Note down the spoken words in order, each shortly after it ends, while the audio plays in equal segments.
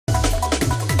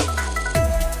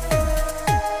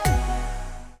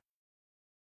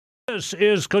This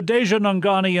is Khadija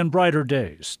Nangani in brighter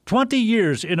days. 20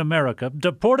 years in America,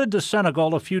 deported to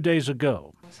Senegal a few days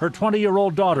ago. Her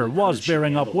 20-year-old daughter was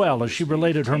bearing up well as she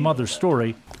related her mother's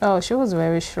story. Oh, she was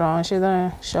very strong. She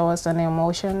didn't show us any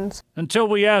emotions. Until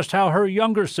we asked how her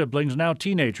younger siblings, now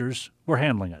teenagers, were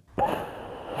handling it.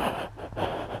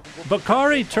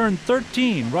 Bakari turned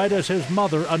 13 right as his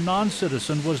mother, a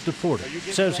non-citizen, was deported.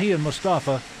 Says he and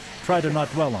Mustafa try to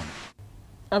not dwell on it.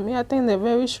 I think they're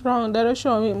very strong. They're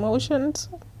showing emotions.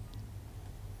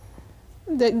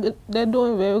 They're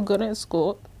doing very good in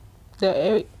school.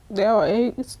 They are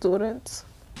A students.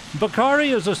 Bakari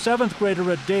is a 7th grader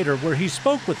at Dater, where he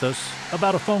spoke with us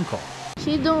about a phone call.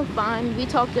 She's doing fine. We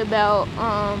talked about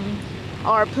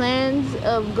our plans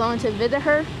of going to visit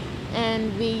her,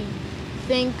 and we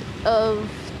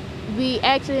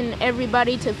asking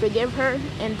everybody to forgive her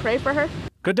and pray for her.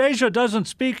 Khadija doesn't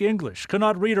speak English,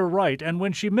 cannot read or write, and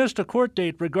when she missed a court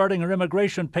date regarding her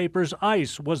immigration papers,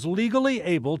 ICE was legally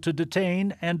able to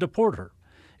detain and deport her.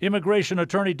 Immigration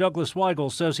attorney Douglas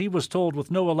Weigel says he was told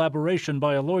with no elaboration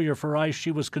by a lawyer for ICE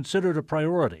she was considered a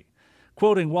priority.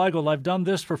 Quoting Weigel, "I've done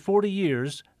this for 40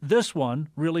 years. This one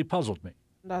really puzzled me."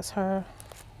 That's her.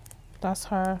 That's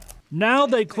her. Now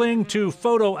they cling to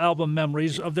photo album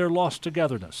memories of their lost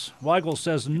togetherness. Weigel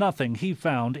says nothing he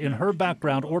found in her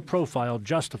background or profile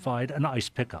justified an ICE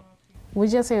pickup. We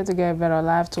just here to get a better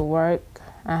life, to work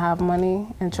and have money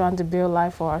and trying to build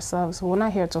life for ourselves. We're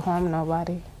not here to harm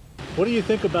nobody. What do you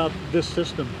think about this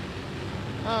system?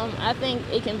 I think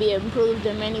it can be improved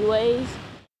in many ways.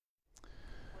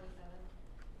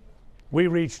 We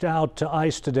reached out to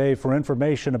ICE today for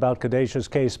information about Khadija's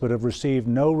case, but have received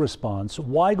no response.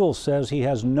 Weigel says he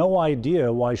has no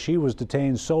idea why she was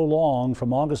detained so long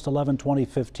from August 11,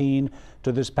 2015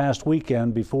 to this past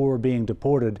weekend before being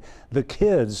deported. The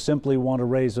kids simply want to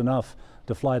raise enough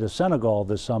to fly to Senegal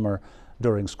this summer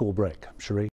during school break. Cherie?